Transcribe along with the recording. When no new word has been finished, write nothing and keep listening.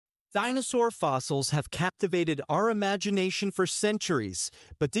Dinosaur fossils have captivated our imagination for centuries,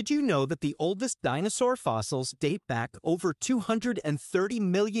 but did you know that the oldest dinosaur fossils date back over 230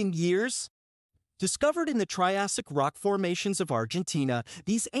 million years? Discovered in the Triassic rock formations of Argentina,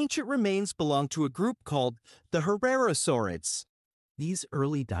 these ancient remains belong to a group called the Herrerasaurids. These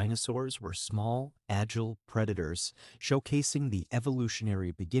early dinosaurs were small, agile predators, showcasing the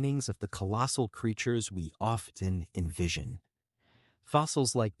evolutionary beginnings of the colossal creatures we often envision.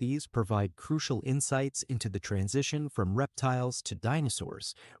 Fossils like these provide crucial insights into the transition from reptiles to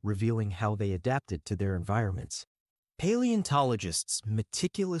dinosaurs, revealing how they adapted to their environments. Paleontologists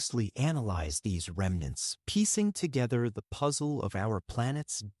meticulously analyze these remnants, piecing together the puzzle of our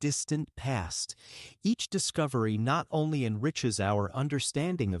planet's distant past. Each discovery not only enriches our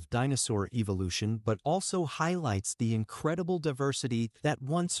understanding of dinosaur evolution, but also highlights the incredible diversity that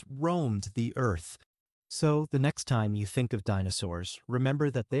once roamed the Earth. So, the next time you think of dinosaurs,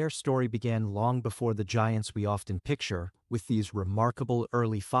 remember that their story began long before the giants we often picture, with these remarkable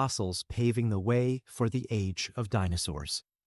early fossils paving the way for the age of dinosaurs.